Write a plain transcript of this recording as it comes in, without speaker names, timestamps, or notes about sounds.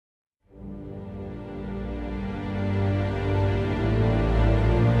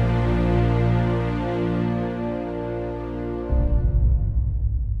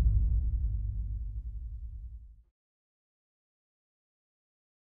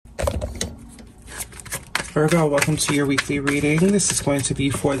Virgo, welcome to your weekly reading. This is going to be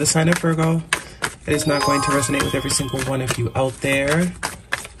for the sign of Virgo. It is not going to resonate with every single one of you out there.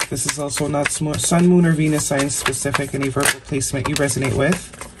 This is also not Sun, Moon, or Venus sign specific. Any Virgo placement you resonate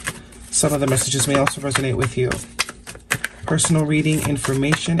with. Some of the messages may also resonate with you. Personal reading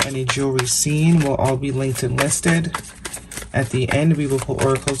information, any jewelry seen will all be linked and listed. At the end, we will pull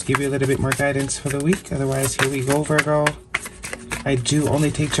oracles to give you a little bit more guidance for the week. Otherwise, here we go, Virgo. I do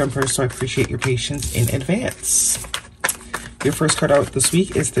only take jumpers, so I appreciate your patience in advance. Your first card out this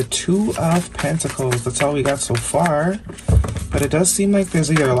week is the Two of Pentacles. That's all we got so far. But it does seem like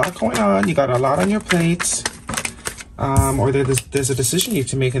there's either a lot going on, you got a lot on your plate, or there's a decision you have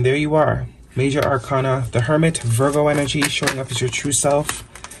to make, and there you are. Major Arcana, the Hermit, Virgo energy, showing up as your true self.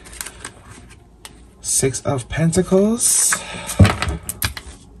 Six of Pentacles.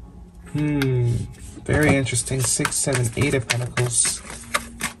 Very interesting. 6, 7, 8 of Pentacles.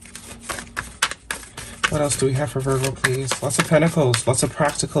 What else do we have for Virgo, please? Lots of Pentacles, lots of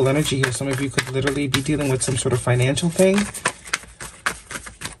practical energy here. Some of you could literally be dealing with some sort of financial thing.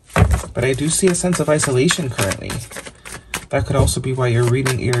 But I do see a sense of isolation currently. That could also be why you're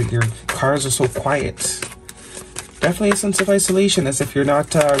reading, your cards are so quiet. Definitely a sense of isolation, as if you're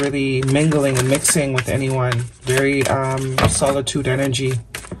not really mingling and mixing with anyone. Very solitude energy.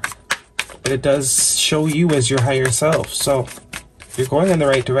 But it does show you as your higher self. So you're going in the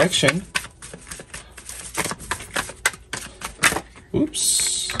right direction.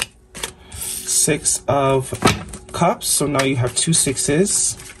 Oops. 6 of Cups. So now you have 2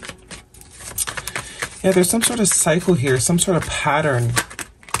 6s. Yeah, there's some sort of cycle here, some sort of pattern.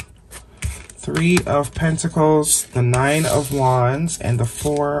 3 of Pentacles, the 9 of Wands, and the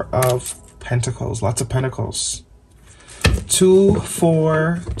 4 of Pentacles. Lots of Pentacles. 2,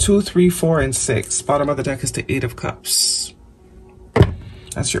 3, 4, and 6. Bottom of the deck is the 8 of Cups.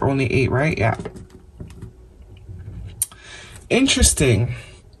 That's your only 8, right? Yeah. Interesting.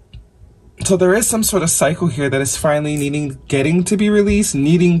 So there is some sort of cycle here that is finally needing to be released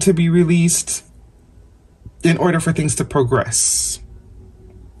in order for things to progress.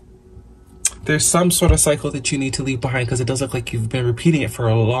 There's some sort of cycle that you need to leave behind, because it does look like you've been repeating it for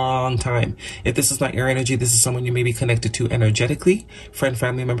a long time. If this is not your energy, this is someone you may be connected to energetically. Friend,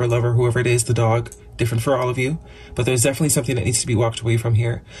 family member, lover, whoever it is, the dog. Different for all of you. But there's definitely something that needs to be walked away from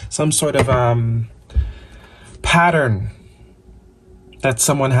here. Some sort of pattern that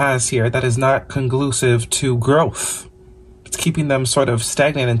someone has here that is not conducive to growth. It's keeping them sort of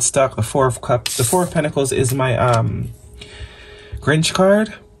stagnant and stuck. The 4 of Cups. The 4 of Pentacles is my Grinch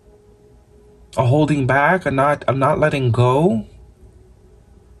card. A holding back, I'm not letting go.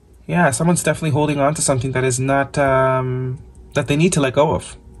 Yeah, someone's definitely holding on to something that is not, that they need to let go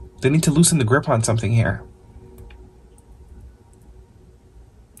of. They need to loosen the grip on something here.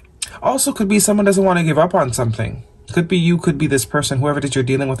 Also could be someone doesn't want to give up on something. Could be you, could be this person, whoever it is you're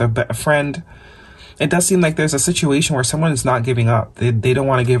dealing with, a friend. It does seem like there's a situation where someone is not giving up. They don't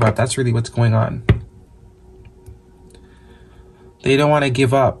want to give up. That's really what's going on. They don't want to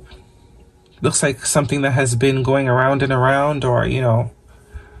give up. Looks like something that has been going around and around, or, you know.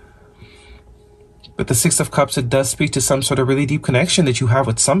 But the 6 of Cups, it does speak to some sort of really deep connection that you have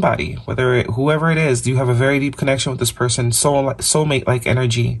with somebody. Whoever it is, you have a very deep connection with this person. Soulmate-like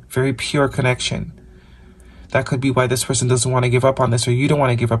energy. Very pure connection. That could be why this person doesn't want to give up on this, or you don't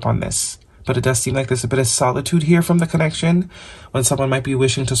want to give up on this. But it does seem like there's a bit of solitude here from the connection, when someone might be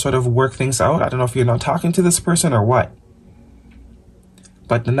wishing to sort of work things out. I don't know if you're not talking to this person or what.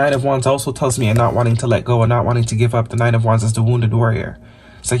 But the 9 of Wands also tells me, and not wanting to let go and not wanting to give up. The 9 of Wands is the wounded warrior.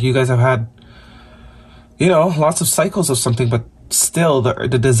 It's like you guys have had, you know, lots of cycles of something, but still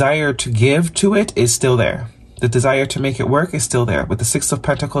the desire to give to it is still there. The desire to make it work is still there. With the 6 of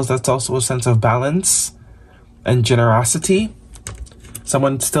Pentacles, that's also a sense of balance and generosity.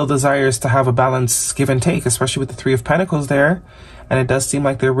 Someone still desires to have a balance, give and take, especially with the 3 of Pentacles there. And it does seem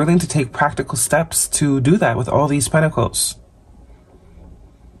like they're willing to take practical steps to do that with all these Pentacles.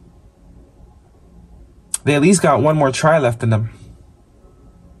 They at least got one more try left in them.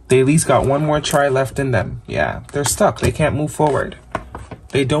 Yeah, they're stuck. They can't move forward.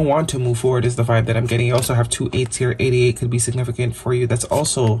 They don't want to move forward is the vibe that I'm getting. You also have 2 8s here. 88 could be significant for you. That's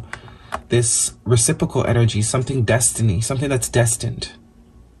also this reciprocal energy, something destiny, something that's destined.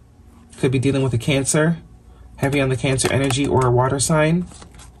 Could be dealing with a Cancer, heavy on the Cancer energy, or a water sign.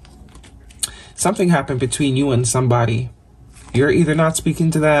 Something happened between you and somebody. You're either not speaking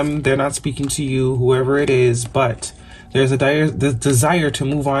to them, they're not speaking to you, whoever it is, but there's the desire to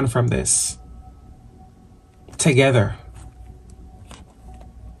move on from this together,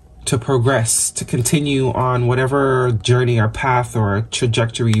 to progress, to continue on whatever journey or path or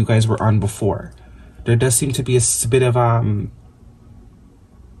trajectory you guys were on before. There does seem to be a bit of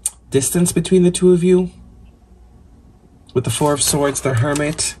distance between the two of you. With the Four of Swords, the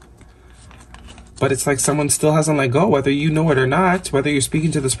Hermit. But it's like someone still hasn't let go, whether you know it or not, whether you're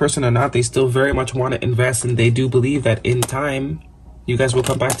speaking to this person or not, they still very much want to invest, and they do believe that in time, you guys will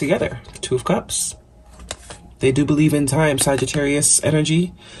come back together. Two of Cups. They do believe in time. Sagittarius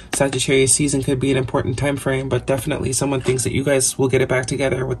energy. Sagittarius season could be an important time frame, but definitely someone thinks that you guys will get it back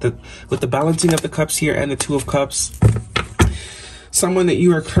together with the balancing of the cups here and the Two of Cups. Someone that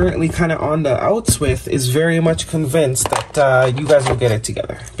you are currently kind of on the outs with is very much convinced that you guys will get it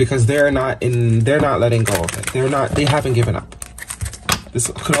together, because they're not letting go of it. They haven't given up. This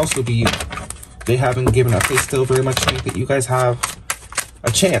could also be you. They haven't given up. They still very much think that you guys have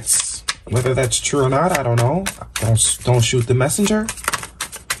a chance. Whether that's true or not, I don't know. Don't shoot the messenger.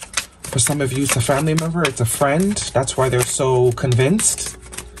 For some of you, it's a family member, it's a friend. That's why they're so convinced.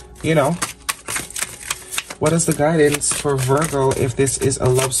 You know. What is the guidance for Virgo if this is a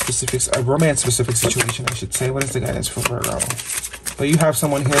romance-specific situation, I should say? What is the guidance for Virgo? But you have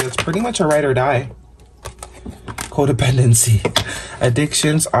someone here that's pretty much a ride or die. Codependency.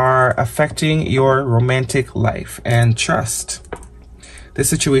 Addictions are affecting your romantic life and trust. This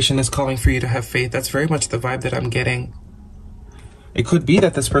situation is calling for you to have faith. That's very much the vibe that I'm getting. It could be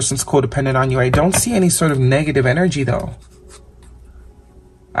that this person's codependent on you. I don't see any sort of negative energy, though.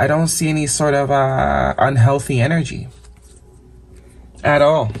 I don't see any sort of unhealthy energy at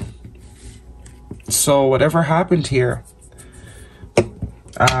all. So whatever happened here,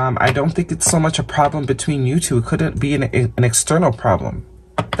 I don't think it's so much a problem between you two. It couldn't be an external problem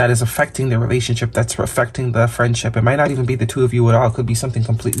that is affecting the relationship, that's affecting the friendship. It might not even be the two of you at all. It could be something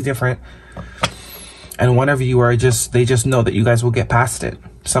completely different. And one of you they just know that you guys will get past it.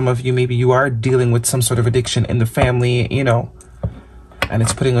 Some of you, maybe you are dealing with some sort of addiction in the family, you know, and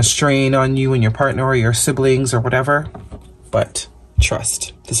it's putting a strain on you and your partner or your siblings or whatever. But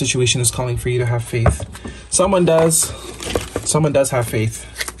trust. The situation is calling for you to have faith. Someone does have faith.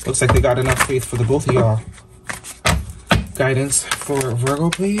 Looks like they got enough faith for the both of y'all. Guidance for Virgo,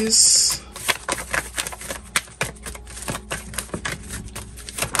 please.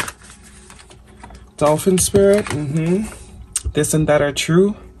 Dolphin spirit. This and that are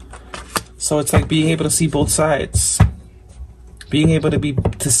true. So it's like being able to see both sides. Being able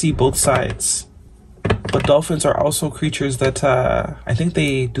to see both sides. But dolphins are also creatures that I think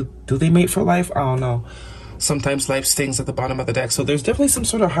they do they mate for life? I don't know. Sometimes life stings at the bottom of the deck. So there's definitely some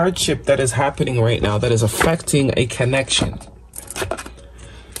sort of hardship that is happening right now that is affecting a connection.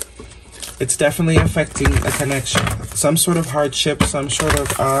 It's definitely affecting a connection. Some sort of hardship, some sort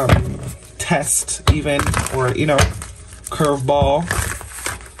of test even, or, you know, curveball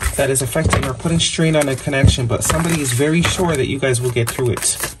that is affecting or putting strain on a connection. But somebody is very sure that you guys will get through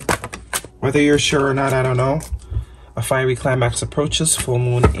it. Whether you're sure or not, I don't know. A fiery climax approaches. Full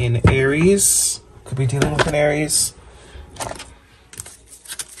moon in Aries. Could be dealing with an Aries.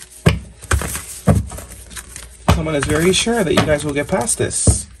 Someone is very sure that you guys will get past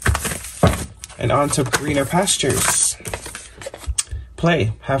this. And on to greener pastures.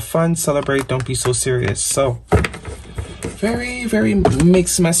 Play. Have fun. Celebrate. Don't be so serious. So, very, very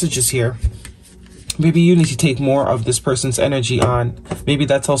mixed messages here. Maybe you need to take more of this person's energy on. Maybe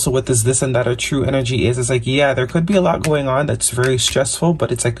that's also what this and that or true energy is. It's like, yeah, there could be a lot going on that's very stressful,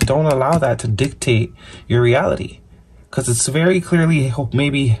 but it's like, don't allow that to dictate your reality. Because it's very clearly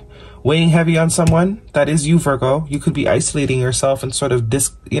maybe weighing heavy on someone. That is you, Virgo. You could be isolating yourself and sort of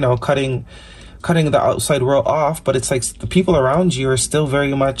cutting the outside world off. But it's like the people around you are still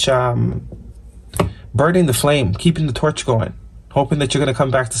very much burning the flame, keeping the torch going, hoping that you're going to come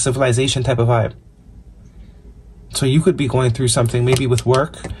back to civilization type of vibe. So you could be going through something, maybe with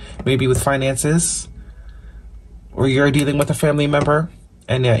work, maybe with finances, or you're dealing with a family member,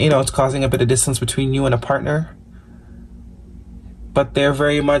 and you know, it's causing a bit of distance between you and a partner. But they're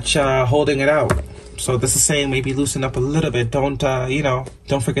very much holding it out. So this is saying maybe loosen up a little bit. Don't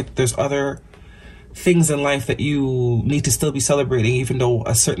forget that there's other things in life that you need to still be celebrating, even though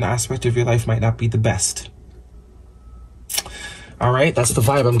a certain aspect of your life might not be the best. All right, that's the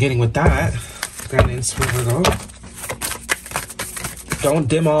vibe I'm getting with that. Guidance for Virgo. Don't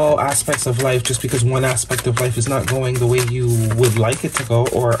dim all aspects of life just because one aspect of life is not going the way you would like it to go,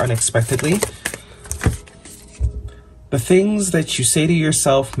 or unexpectedly. The things that you say to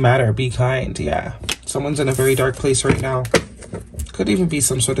yourself matter. Be kind. Yeah. Someone's in a very dark place right now. Could even be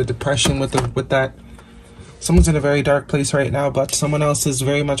some sort of depression with that. Someone's in a very dark place right now, but someone else is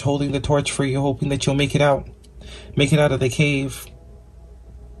very much holding the torch for you, hoping that you'll make it out. Make it out of the cave.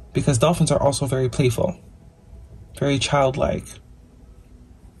 Because dolphins are also very playful. Very childlike.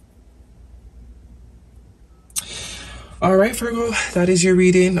 All right, Virgo, that is your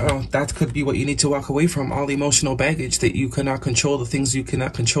reading. That could be what you need to walk away from, all the emotional baggage that you cannot control, the things you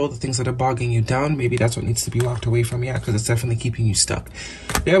cannot control, the things that are bogging you down. Maybe that's what needs to be walked away from, yeah, because it's definitely keeping you stuck.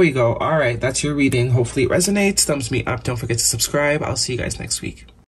 There we go. All right, that's your reading. Hopefully it resonates, thumbs me up. Don't forget to subscribe. I'll see you guys next week.